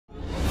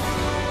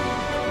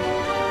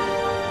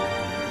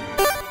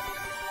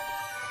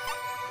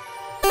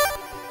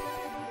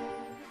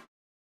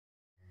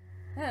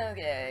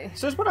Okay.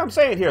 So this is what I'm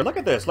saying here. Look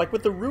at this. Like,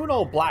 with the rune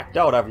all blacked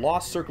out, I've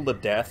lost Circle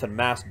of Death and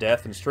Mass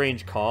Death and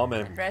Strange Calm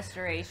and...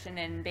 Restoration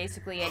and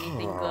basically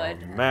anything Oh,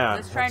 good. man.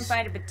 Let's try and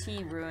find a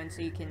Battee rune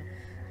so you can,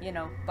 you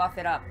know, buff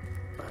it up.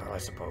 I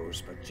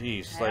suppose, but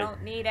geez, I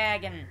don't need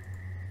Agon.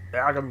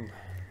 Agon.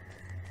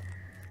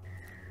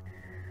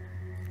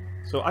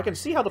 So I can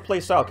see how the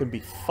playstyle can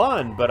be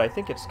fun, but I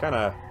think it's kind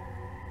of...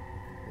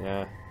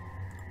 Yeah.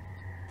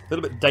 A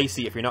little bit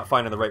dicey if you're not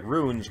finding the right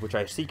runes, which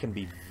I see can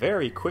be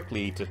very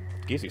quickly to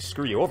basically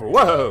screw you over.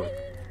 Whoa!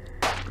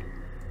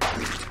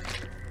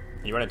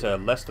 You run into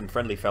less than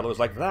friendly fellows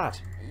like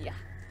that. Yeah.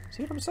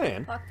 See what I'm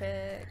saying?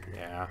 Lockpick.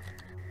 Yeah.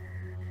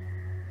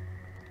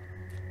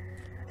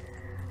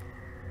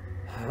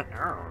 I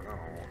don't know.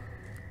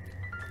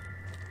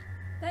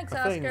 Thanks,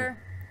 A thing. Oscar.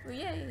 Oh,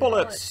 yay.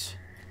 Bullets!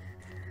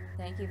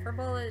 Thank you for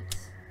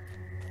bullets.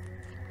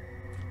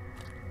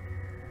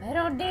 I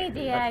don't need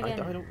the I Agon.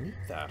 don't need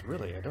that,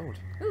 really. I don't.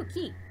 Ooh,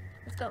 key.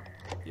 Let's go.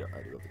 Yeah,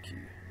 I do have the key.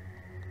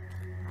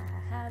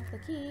 I have the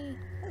key.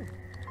 Ooh.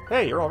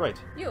 Hey, you're alright.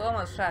 You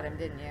almost shot him,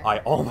 didn't you? I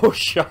almost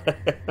shot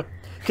him.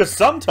 Because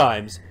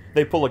sometimes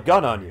they pull a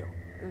gun on you.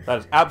 Oof. That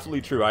is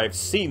absolutely true. I have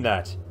seen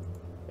that.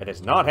 It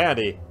is not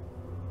handy.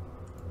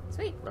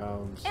 Sweet.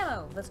 Rounds.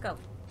 Ammo. Let's go.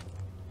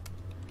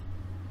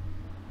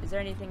 Is there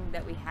anything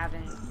that we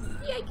haven't?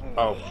 Yike.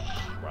 Oh,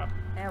 crap.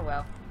 Oh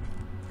well.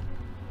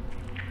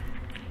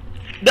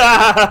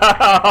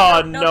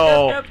 Oh, Nope,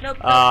 no. nope.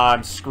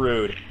 I'm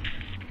screwed.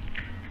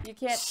 You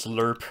can't.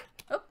 Slurp.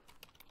 Oh.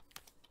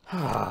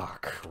 Ah,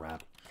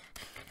 crap.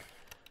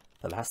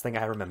 The last thing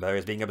I remember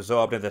is being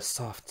absorbed in the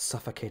soft,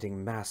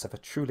 suffocating mass of a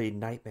truly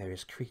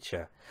nightmarish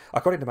creature.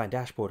 According to my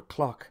dashboard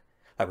clock,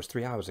 that was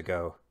 3 hours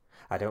ago.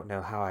 I don't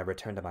know how I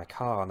returned to my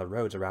car, and the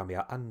roads around me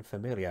are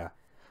unfamiliar.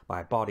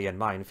 My body and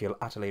mind feel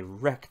utterly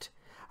wrecked.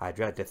 I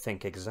dread to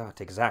think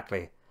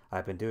exactly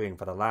I've been doing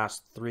for the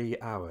last 3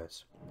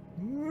 hours.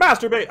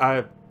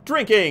 Masturbate!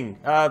 Drinking!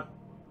 I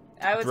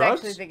was drugs?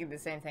 actually thinking the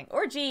same thing.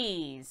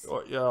 Orgies!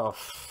 Oh.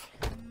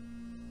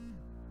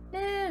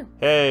 No!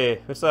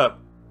 Hey, what's up?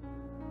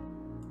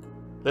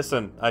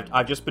 Listen,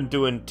 I've just been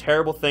doing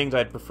terrible things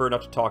I'd prefer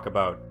not to talk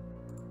about.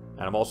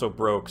 And I'm also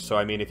broke, so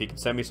I mean, if you can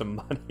send me some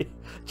money...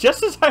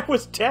 Just as I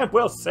was damn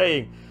well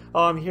saying!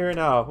 Oh, I'm here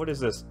now. What is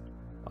this?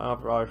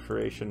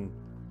 Operation...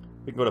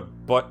 We can go to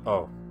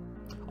Oh.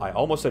 I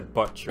almost said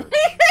Buttchurch.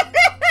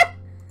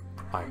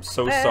 I'm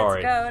so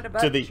sorry. Let's go to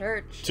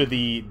Buttchurch. To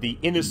the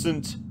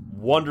innocent,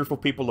 wonderful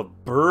people of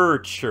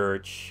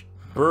Buttchurch.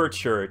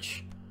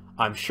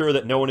 I'm sure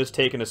that no one has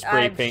taken a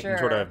spray paint and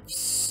sort of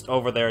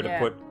over there to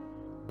put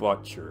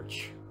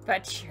Buttchurch.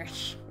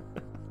 Buttchurch.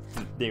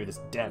 Name of this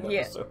damn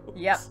episode.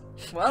 Yep.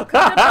 Welcome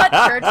to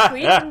Buttchurch.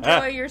 Please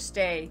enjoy your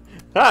stay.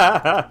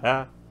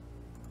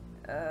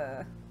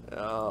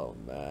 Oh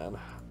man.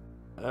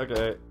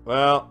 Okay.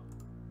 Well.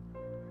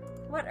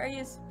 What are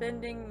you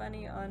spending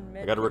money on?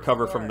 I gotta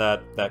recover from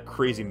that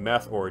crazy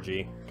meth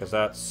orgy, because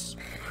that's...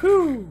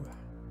 Whew!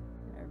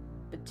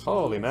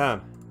 Holy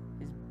man.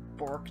 Is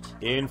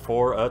borked. In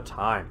for a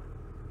time.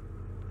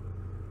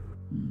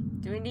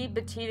 Do we need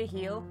Battee to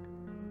heal?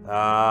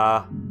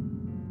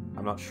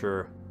 I'm not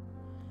sure.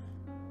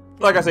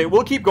 Like I say,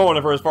 we'll keep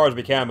going for as far as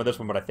we can with this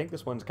one, but I think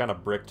this one's kind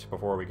of bricked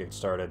before we get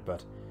started,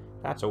 but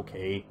that's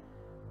okay.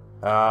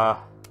 We're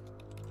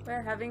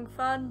having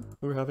fun.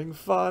 We're having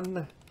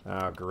fun.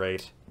 Oh,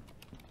 great.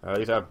 At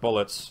least I have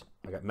bullets.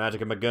 I got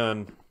magic in my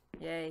gun.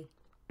 Yay.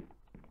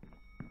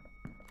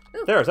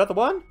 There, is that the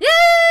one?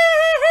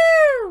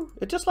 Yahoo!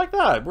 It's just like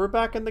that. We're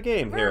back in the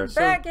game here. We're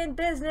back in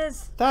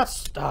business.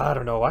 That's, I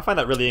don't know. I find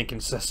that really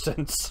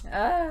inconsistent.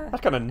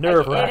 That's kind of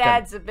nerve-wracking. It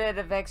adds a bit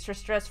of extra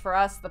stress for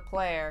us, the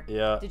player.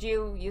 Yeah. Did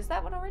you use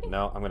that one already?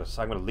 No, I'm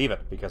gonna leave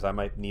it because I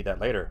might need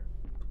that later.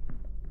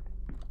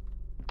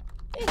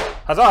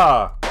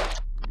 Huzzah!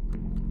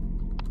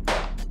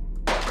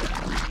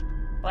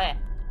 Blah.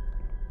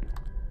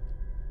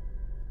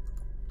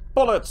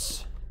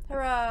 Bullets!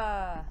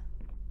 Hurrah!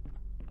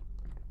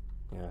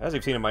 Yeah, as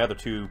you've seen in my other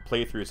 2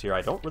 playthroughs here,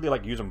 I don't really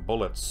like using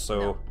bullets,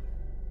 so...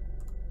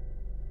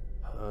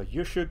 No.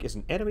 Yushug is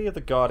an enemy of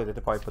the god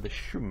identified for the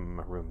Shum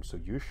room, so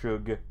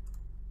Yushug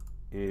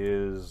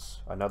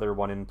is another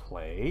one in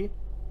play.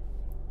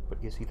 But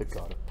is he the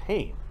god of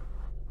pain?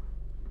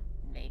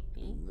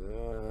 Maybe.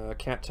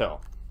 Can't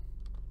tell.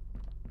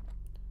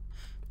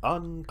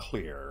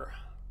 Unclear.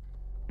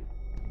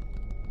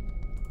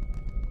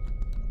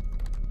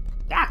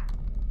 Ah!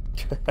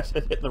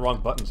 Hitting the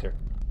wrong buttons here.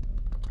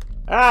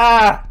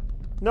 Ah!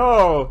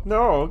 No!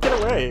 No!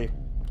 Get away!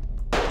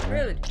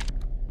 Rude.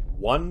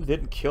 One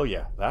didn't kill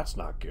you. That's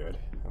not good.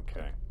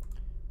 Okay.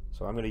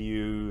 So I'm going to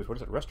use... What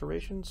is it?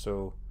 Restoration?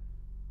 So...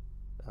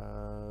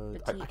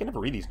 I can never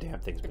read these damn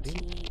things.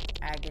 Battee,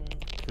 Agon.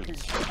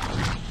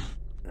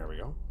 There we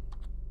go.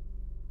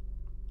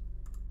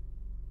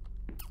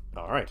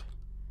 Alright.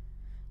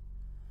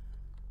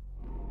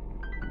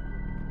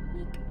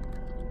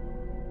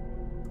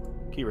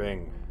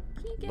 Keyring.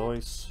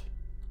 Nice.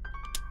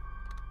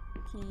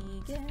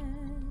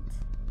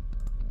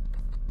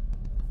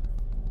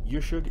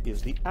 Yushug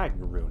is the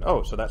Agni rune.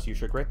 Oh, so that's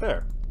Yushug right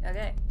there.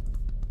 Okay.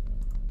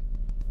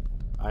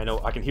 I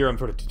know, I can hear him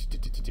sort of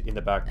in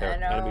the back there. I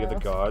know. Enemy of the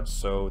gods,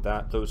 so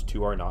that those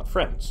two are not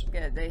friends.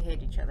 Good, they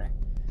hate each other.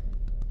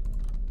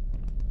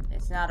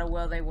 It's not a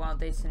will they won't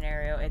they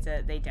scenario, it's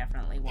a they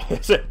definitely won't.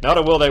 It's not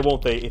a will they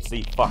won't they, it's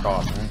the fuck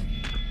off.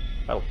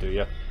 That'll do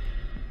ya.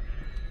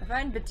 I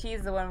find Battiste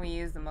is the one we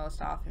use the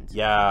most often. So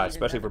Yeah,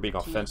 especially if we're being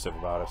offensive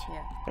about it.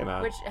 Yeah. Hey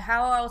man. Which,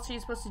 how else are you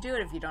supposed to do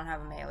it if you don't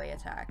have a melee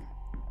attack?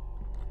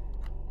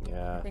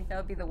 Yeah. I think that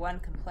would be the one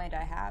complaint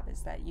I have,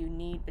 is that you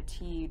need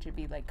Battiste to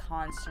be like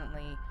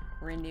constantly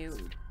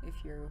renewed if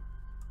you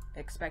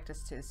expect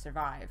us to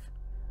survive.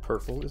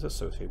 Purple is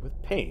associated with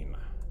pain.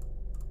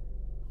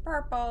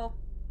 Purple.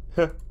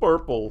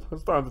 Purple.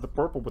 It's time for the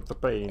purple with the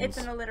pains. It's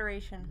an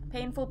alliteration.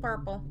 Painful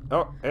purple.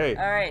 Oh, hey.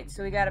 Alright,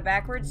 so we got a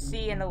backwards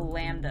C and a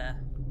lambda.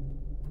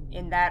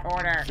 In that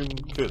order. Shum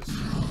fizz.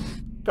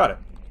 Got it.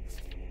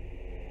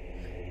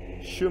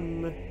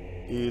 Shum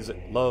is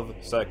love,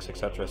 sex,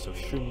 etc. So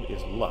shum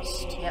is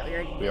lust. Yeah, we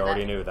already knew that. We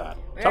already knew that.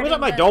 We Tell me already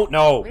something I knew don't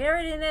know. We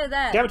already knew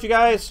that. Damn it, you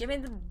guys. Give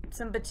me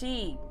some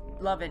Battiste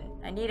lovin'.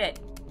 I need it.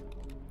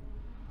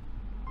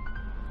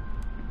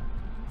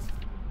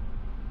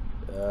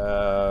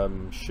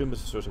 Shum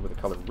is associated with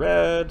the color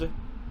red.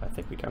 I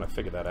think we kind of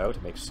figured that out.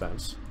 It makes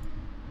sense.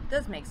 It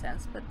does make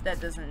sense, but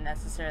that doesn't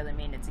necessarily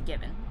mean it's a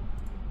given.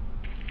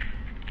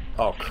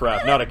 Oh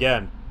crap, not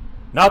again.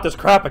 Not this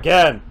crap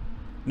again.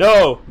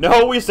 No,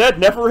 no, we said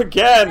never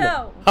again.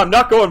 No. I'm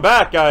not going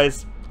back,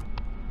 guys.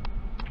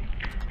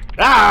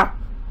 Ah!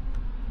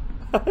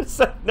 I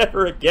said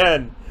never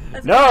again.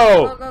 Let's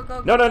No!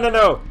 go, No, no, no,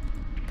 no.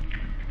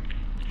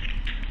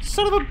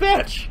 Son of a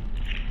bitch.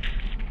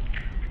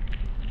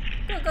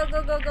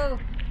 Go.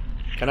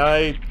 Can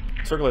I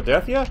circle of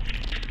death yet?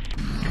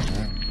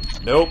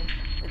 Nope.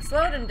 It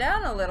slowed him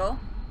down a little.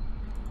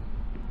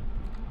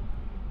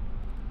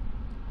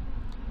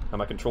 And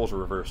my controls are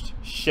reversed.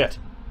 Shit.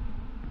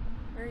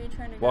 Where are you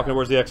trying to go? Walking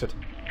towards the exit.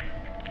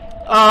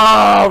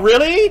 Ah,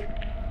 really?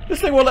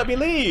 This thing won't let me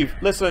leave.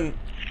 Listen,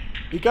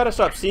 we gotta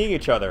stop seeing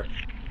each other.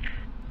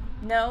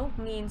 No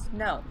means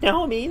no.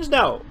 No means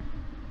no.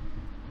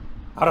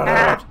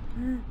 Out.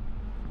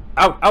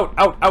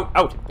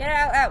 Out. Get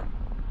out.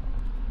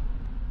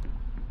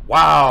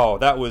 Wow,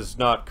 that was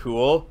not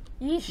cool.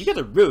 Yeesh. You guys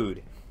are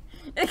rude.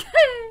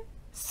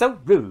 So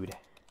rude.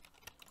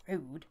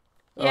 Rude.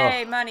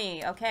 Yay,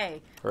 money.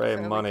 Okay. Hooray,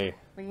 So money.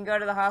 We can go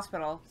to the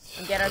hospital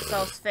and get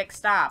ourselves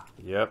fixed up.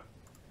 Yep.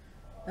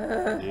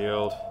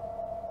 Yield.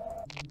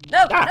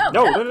 No,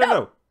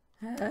 No.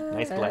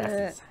 Nice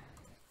glasses.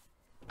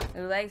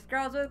 Who likes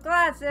girls with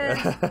glasses?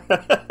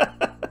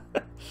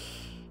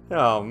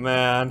 Oh,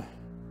 man.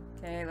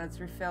 Okay, let's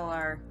refill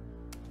our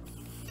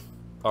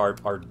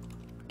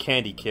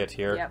candy kit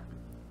here. Yep.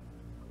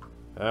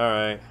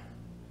 Alright.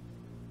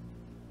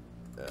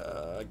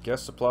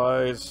 Guest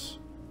supplies.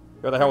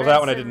 Where the hell was that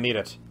when I didn't need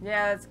it?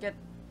 Yeah, let's get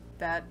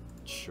that.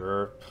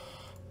 Sure.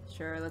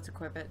 Sure, let's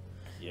equip it.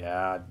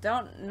 Yeah.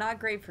 Not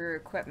great for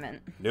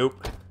equipment.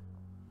 Nope.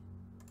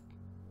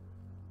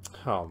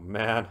 Oh,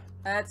 man.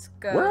 Let's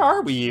go. Where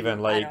are we even?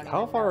 Like,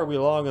 how even far know. are we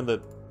along in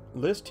the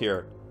list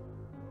here?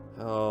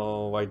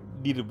 Oh, I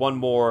needed one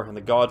more in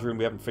the God's room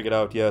we haven't figured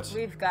out yet.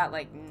 We've got,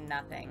 like,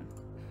 nothing.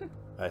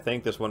 I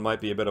think this one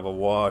might be a bit of a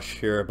wash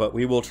here, but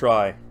we will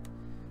try.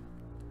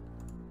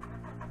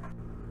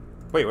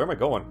 Wait, where am I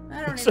going?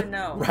 I don't even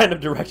know. Random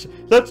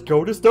direction. Let's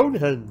go to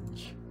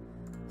Stonehenge.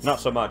 Not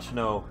so much,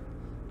 no.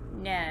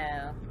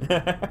 No.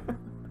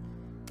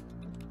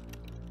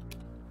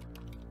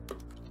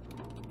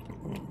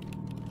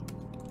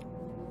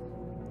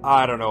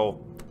 I don't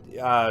know.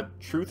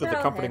 Truth of the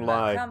comforting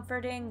lie.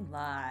 Comforting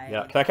lie.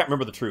 Yeah, I can't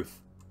remember the truth.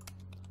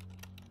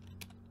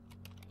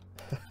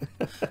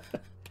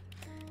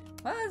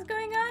 What is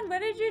going on? What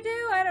did you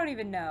do? I don't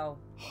even know.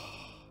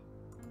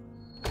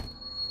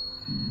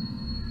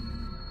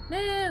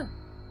 No.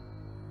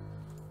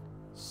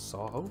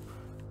 Saw?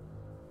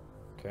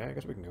 Okay, I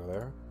guess we can go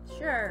there.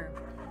 Sure.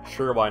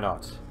 Sure, why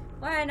not?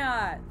 Why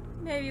not?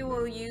 Maybe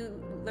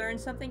you learn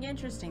something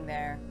interesting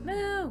there.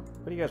 Moo!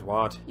 What do you guys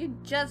want? You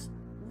just...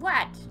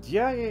 What?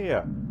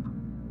 Yeah.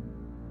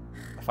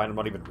 I find I'm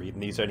not even reading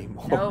these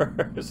anymore.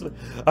 Nope.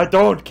 I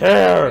don't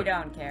care! We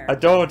don't care. I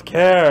don't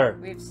care!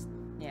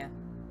 Yeah.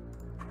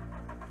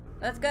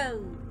 Let's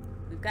go!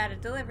 We've got a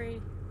delivery.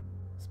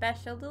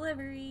 Special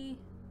delivery.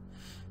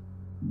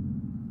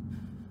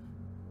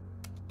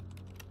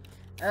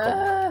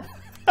 I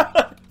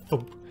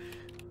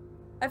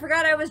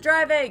forgot I was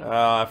driving!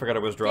 I forgot I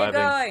was driving.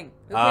 Keep going!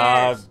 Who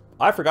cares?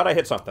 I forgot I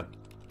hit something.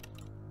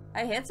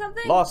 I hit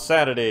something? Lost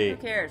sanity. Who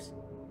cares?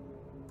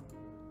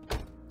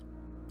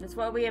 That's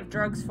what we have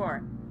drugs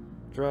for.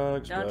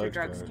 Drugs, Don't do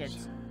drugs,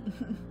 kids.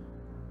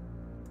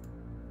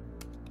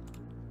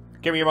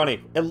 Give me your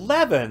money.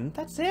 11?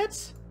 That's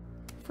it?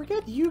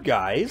 Forget you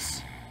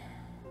guys.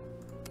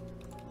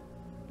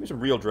 Give me some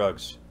real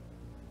drugs.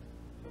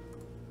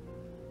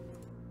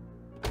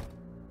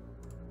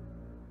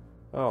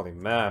 Holy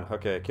man.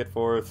 Okay,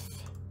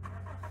 Kitforth.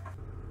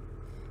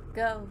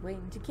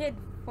 Going to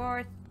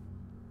Kidforth.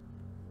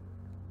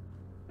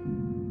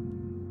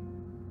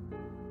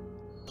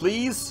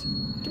 Please?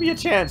 Give me a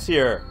chance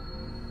here.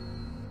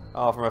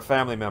 Oh, from a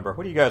family member.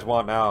 What do you guys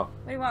want now?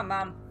 What do you want,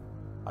 Mom?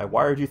 I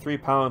wired you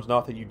 £3,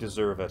 not that you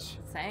deserve it.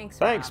 Thanks,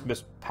 Thanks, Mom.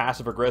 Miss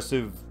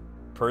Passive-Aggressive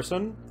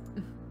person.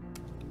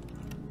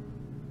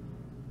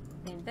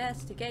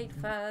 Investigate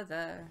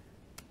further.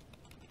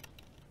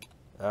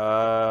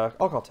 I'll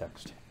call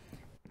text.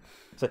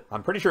 So,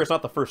 I'm pretty sure it's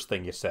not the first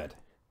thing you said.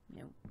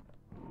 Nope.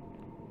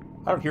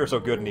 I don't hear so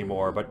good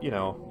anymore, but, you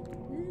know.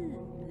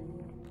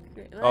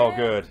 Oh,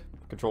 good.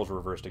 Controls were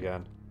reversed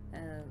again. Oh,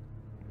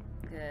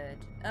 good.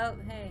 Oh,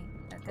 hey.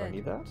 That's Do I good.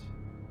 need that?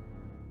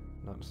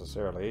 Not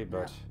necessarily,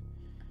 but... No.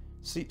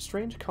 See,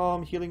 strange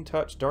calm, healing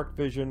touch, dark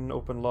vision,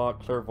 open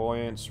lock,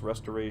 clairvoyance,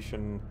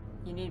 restoration.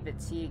 You need bit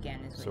C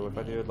again, is what So you if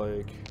I need. did,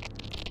 like...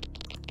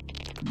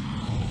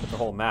 the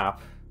whole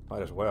map,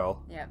 might as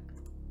well. Yep.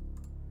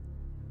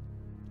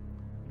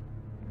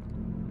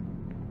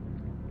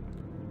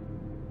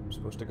 I'm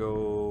supposed to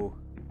go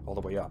all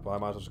the way up. Well, I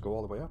might as well just go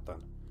all the way up then.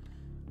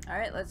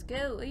 Alright, let's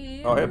go.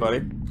 Oh, hey,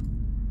 buddy.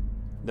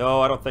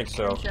 No, I don't think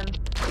so. Punch him.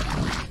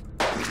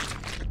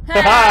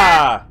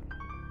 Ha-ha!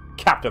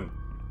 Capped him.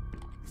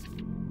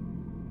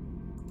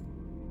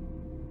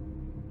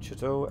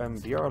 Chito and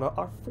Bjarla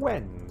are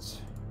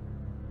friends.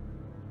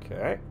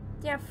 Okay.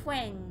 They're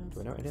friends.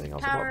 Do I know anything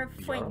else Power about of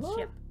Bjarla?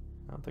 friendship.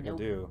 I don't think Nope.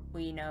 I do.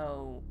 We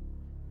know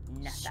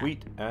nada.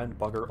 Sweet and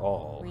bugger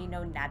all. We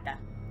know nada.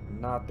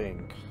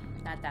 Nothing.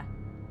 Nada.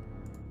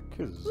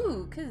 Cause.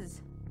 Ooh,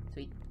 cause.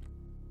 Sweet.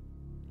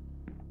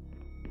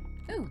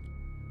 Ooh.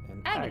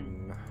 And Agn.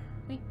 Agn.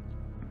 Sweet.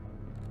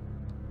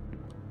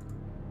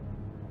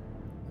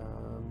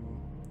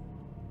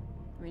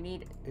 We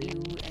need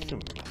you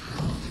and...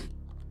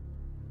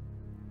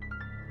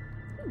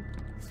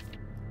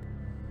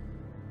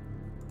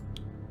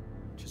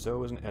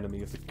 Chizo is an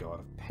enemy of the god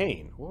of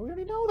pain. Well, we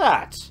already know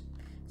that.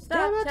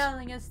 Stop Damn it.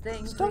 telling us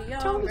things Stop we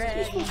telling us already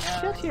useful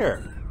know. shit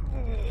here.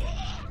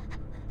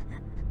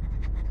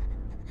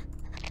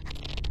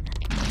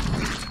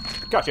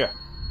 Gotcha.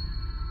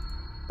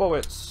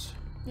 Bullets.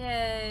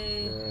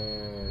 Yay.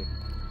 Yay.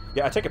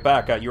 Yeah, I take it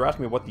back. You were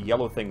asking me what the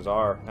yellow things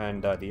are,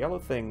 and the yellow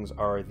things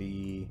are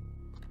the,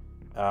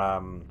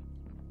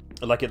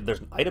 like there's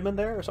an item in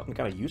there or something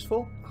kind of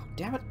useful. Oh,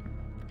 damn it!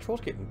 Controls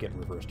getting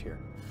reversed here.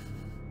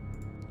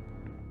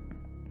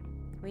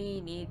 We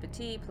need the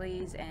tea,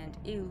 please, and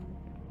ew.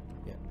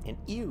 Yeah, and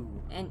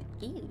ew. And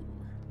ew.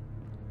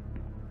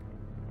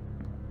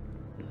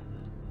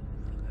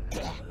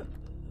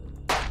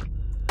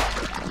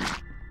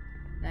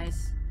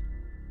 Nice.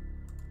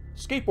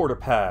 Skateboarder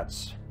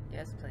pads.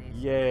 Yes, please.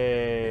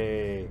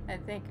 Yay! I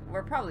think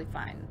we're probably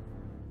fine.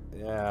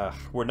 Yeah,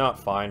 we're not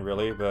fine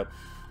really, but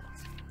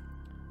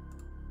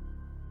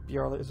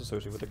Bjarla is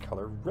associated with the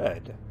color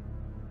red.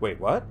 Wait,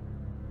 what?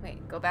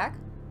 Wait, go back?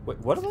 Wait,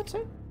 what did that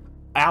say?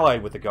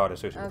 Allied with the god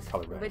associated with the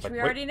color red. Which Like, we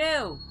wait, already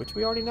knew. Which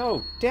we already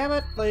know. Damn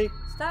it! Like,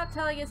 Stop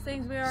telling us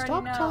things we already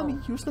know. stop telling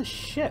me useless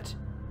shit.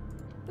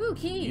 Ooh,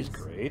 keys. He's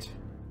great.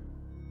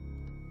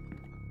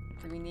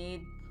 Do we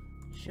need...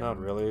 Not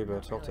really, but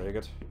Not I'll really. take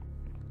it.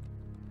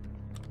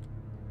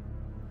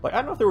 Like, I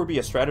don't know if there would be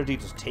a strategy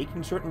just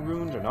taking certain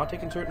runes or not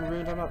taking certain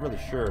runes. I'm not really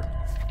sure.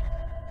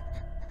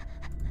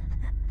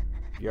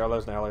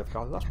 Bjarla's an ally with the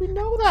god. Lost. We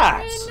know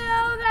that. We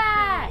know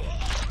that.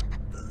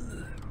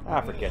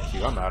 Ah, forget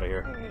you. I'm out of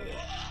here.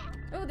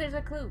 Oh, there's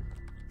a clue.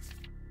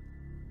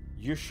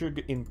 You should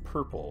be in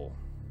purple.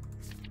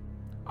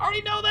 I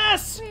already know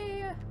this!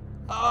 Yeah.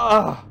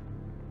 Ah!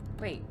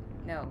 Wait,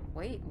 no.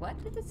 Wait,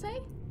 what did it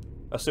say?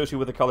 Associated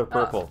with the color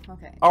purple. Oh,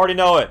 okay. Already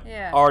know it.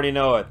 Yeah. Already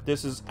know it.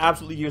 This is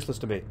absolutely useless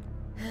to me.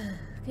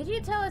 Could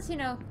you tell us, you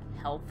know,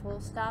 helpful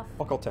stuff?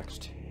 I'll call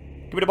text.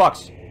 Give me the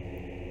box.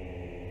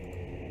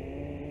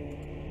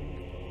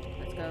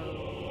 Let's go.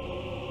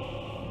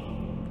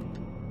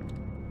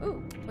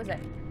 Ooh, what's that?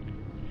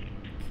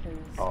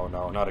 'Cause- Oh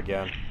no, not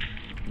again.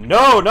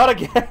 No, not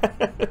again!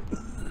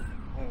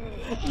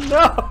 No!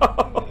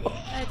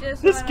 I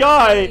just This wanna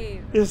guy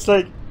leave. is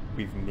like,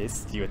 we've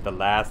missed you at the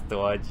last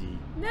orgy.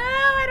 No,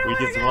 I don't We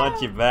wanna just go.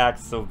 want you back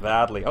so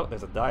badly. Oh,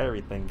 there's a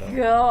diary thing though.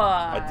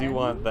 God. I do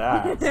want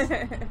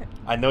that.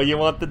 I know you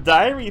want the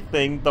diary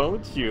thing,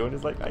 don't you? And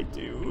it's like, I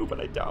do, but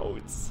I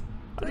don't.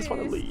 I just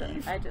want to Please,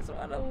 leave. I just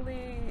want to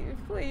leave.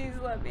 Please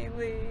let me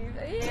leave.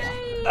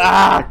 Yay.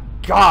 Ah,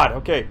 God,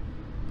 okay.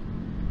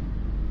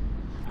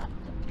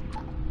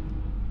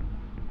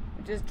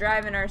 We're just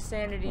driving our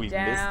sanity We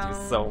down.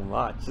 missed you so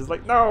much. It's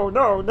like, no,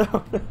 no,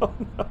 no, no,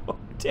 no.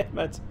 Damn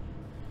it.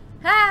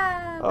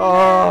 Ha!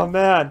 Oh,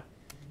 man.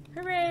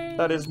 Hooray!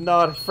 That is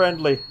not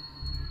friendly.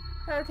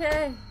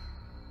 Okay.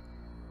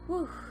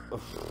 Whew.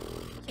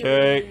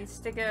 Okay. Can we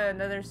stick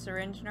another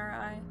syringe in our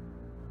eye?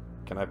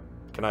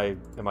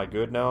 Am I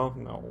good now?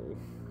 No.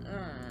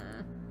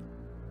 Mm.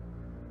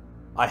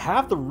 I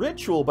have the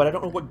ritual, but I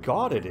don't know what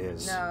god it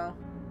is. No.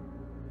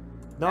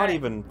 Not Alright.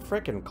 even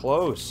frickin'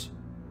 close.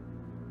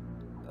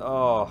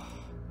 Oh.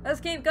 Let's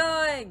keep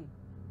going!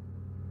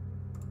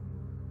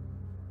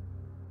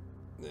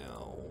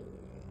 No.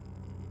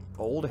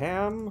 Old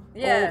ham?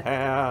 Yeah. Old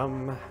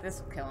ham.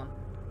 This will kill him.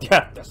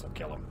 Yeah, this'll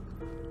kill him.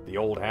 The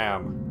old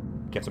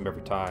ham. Gets him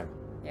every time.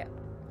 Yeah,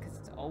 because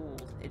it's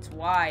old. It's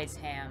wise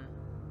ham.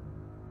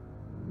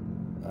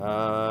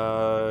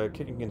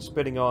 Kicking and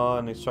spitting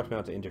on, instructing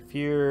not to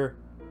interfere.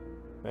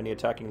 Many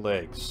attacking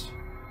legs.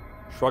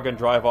 Shrug and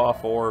drive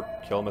off, or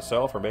kill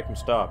myself, or make him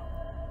stop.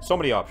 So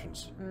many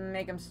options.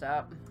 Make him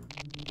stop.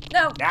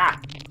 No!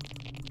 Ah!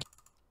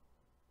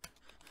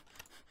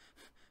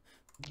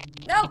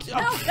 No! No!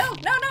 No! No!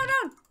 No!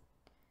 No!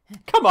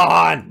 Come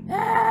on!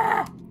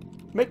 Ah!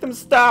 Make them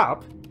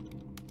stop!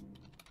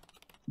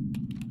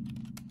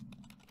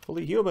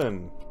 Fully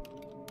human.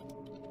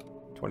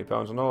 20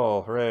 pounds in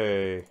all.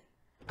 Hooray.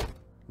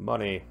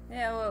 Money.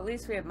 Yeah, well, at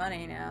least we have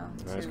money now.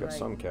 Nice, to, got like...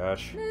 some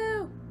cash.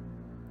 No!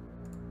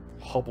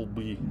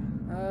 Hubblebee.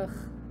 Ugh.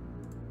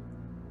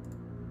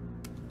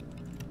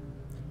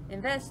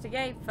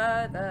 Investigate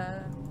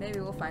further. Maybe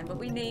we'll find what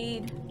we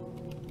need.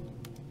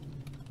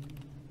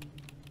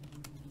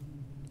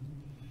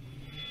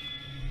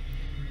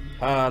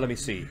 Let me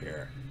see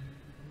here.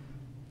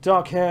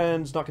 Dark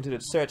hands, not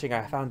considered searching,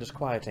 I found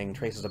disquieting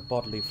traces of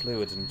bodily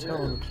fluids and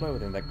torn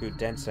clothing that grew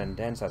denser and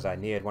denser as I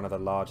neared one of the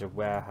larger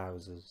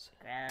warehouses.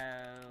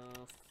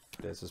 Gross.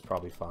 This is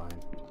probably fine.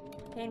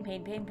 Pain,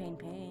 pain, pain, pain,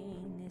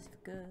 pain is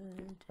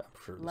good. I'm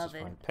sure this Love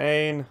is it. fine.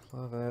 Pain,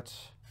 love it.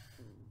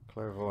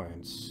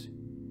 Clairvoyance.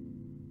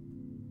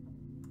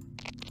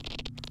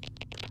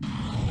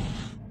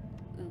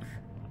 Oof.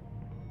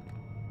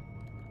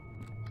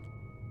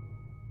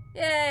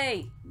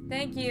 Yay!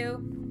 Thank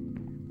you.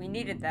 We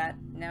needed that.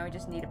 Now we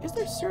just need a... Is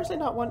there seriously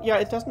not one? Yeah,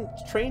 it doesn't...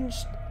 Strange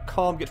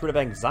Calm gets rid of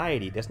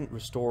anxiety. It doesn't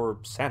restore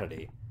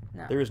sanity.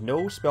 No. There is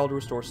no spell to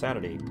restore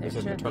sanity. This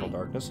is should Eternal be.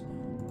 Darkness.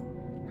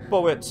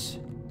 Poets.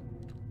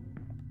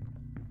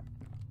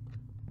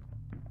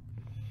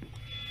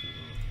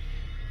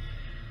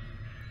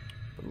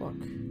 But look.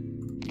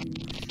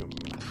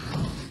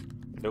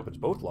 It opens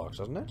both locks,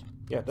 doesn't it?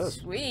 Yeah, it does.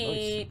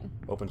 Sweet. Nice.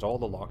 Opens all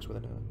the locks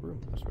within a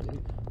room. That's really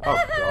neat. Oh,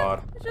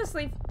 God. Just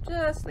leave.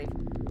 Just leave.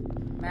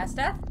 Mass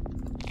death?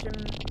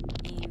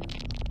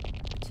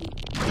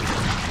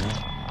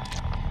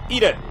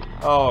 Eat it!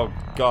 Oh,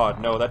 God,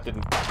 no, that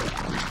didn't...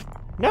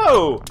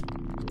 No!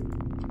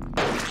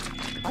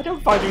 I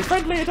don't find you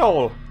friendly at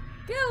all!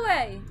 Go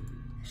away!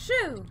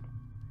 Shoo!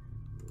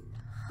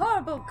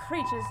 Horrible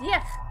creatures,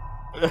 yuck!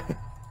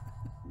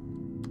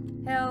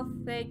 Health,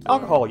 thank you.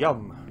 Alcohol,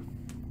 yum.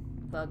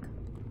 Glug.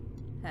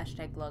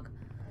 Hashtag glug.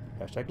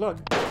 Hashtag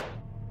glug.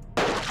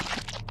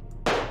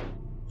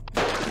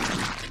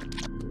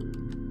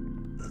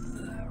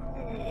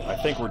 I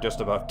think we're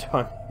just about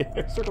done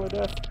here. Circle of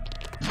Death.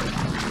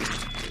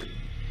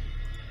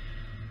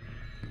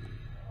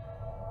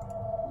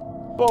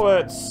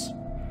 Bullets!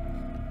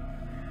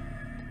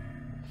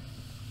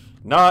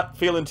 Not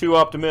feeling too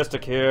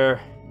optimistic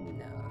here.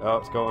 No. Oh,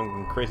 it's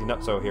going crazy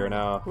nutso here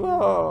now.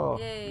 Whoa!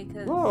 Yay,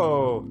 cause...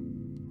 Whoa!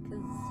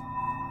 Cause...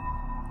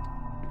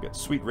 Got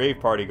sweet rave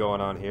party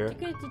going on here.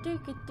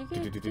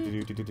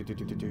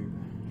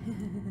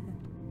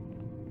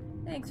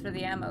 Thanks for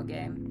the ammo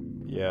game.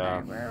 Yeah.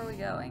 Alright, where are we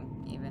going,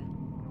 even?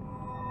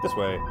 This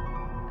way.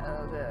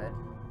 Oh, good.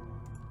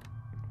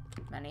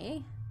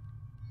 Money.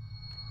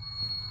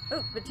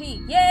 Oh, the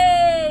tea.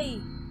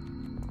 Yay!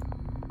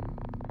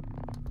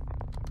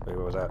 Wait,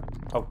 what was that?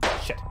 Oh,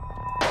 shit.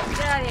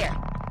 Get out of here.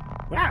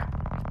 Ah!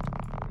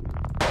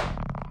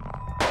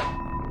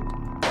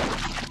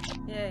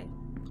 Yay.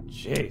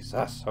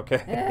 Jesus,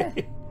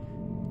 okay.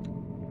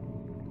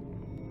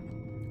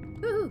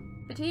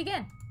 Woohoo! The tea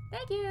again.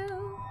 Thank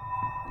you.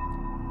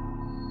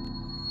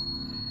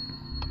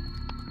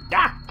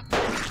 Ah!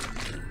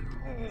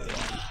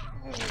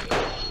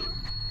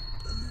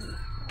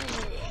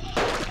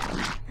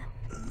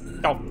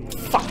 Oh,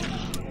 fuck!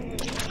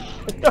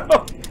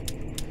 No!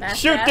 Mass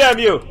Shoot, death. damn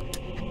you!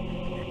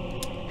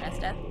 Mass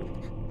death.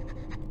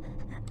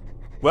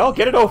 Well,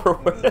 get it over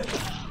with.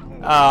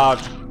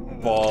 Ah,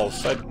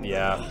 balls.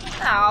 Yeah.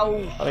 Ow!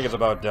 I think it's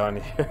about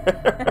done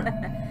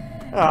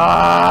here.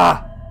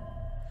 Ah!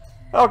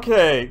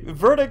 Okay,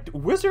 verdict.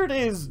 Wizard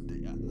is...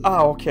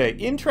 Oh, okay.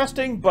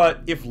 Interesting,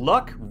 but if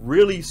luck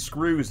really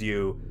screws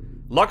you,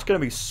 luck's gonna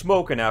be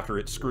smoking after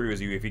it screws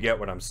you, if you get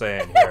what I'm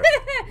saying here.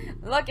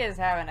 Luck is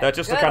having a That's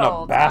just the good kind of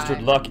old bastard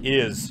time. luck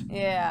is.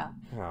 Yeah.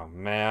 Oh,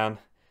 man.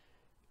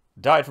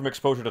 Died from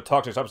exposure to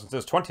toxic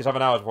substances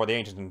 27 hours before the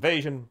Ancient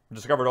Invasion.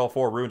 Discovered all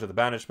 4 runes of the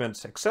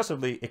banishments.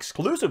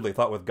 Exclusively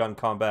fought with gun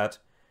combat.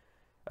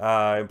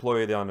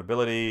 Employed on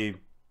ability.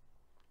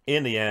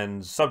 In the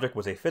end, subject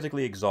was a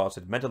physically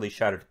exhausted, mentally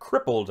shattered,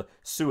 crippled,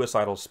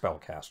 suicidal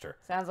spellcaster.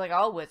 Sounds like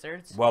all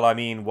wizards. Well, I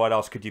mean, what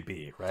else could you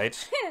be, right?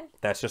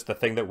 That's just the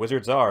thing that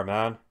wizards are,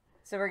 man.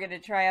 So we're gonna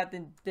try out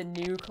the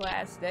new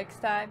class next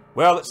time?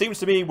 Well, it seems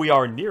to me we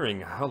are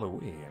nearing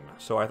Halloween,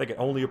 so I think it's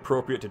only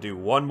appropriate to do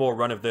one more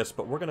run of this,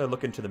 but we're going to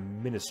look into the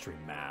Ministry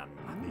Man,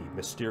 the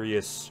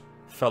mysterious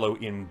fellow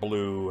in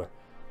blue.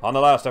 On the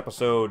last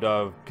episode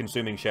of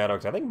Consuming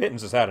Shadows, I think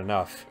Mittens has had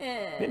enough.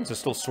 Mittens is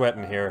still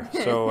sweating here,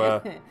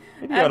 so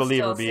maybe you ought to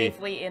leave her be.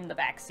 Safely in the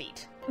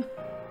backseat.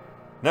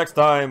 Next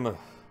time,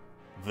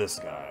 this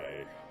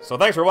guy. So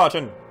thanks for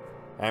watching,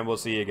 and we'll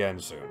see you again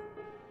soon.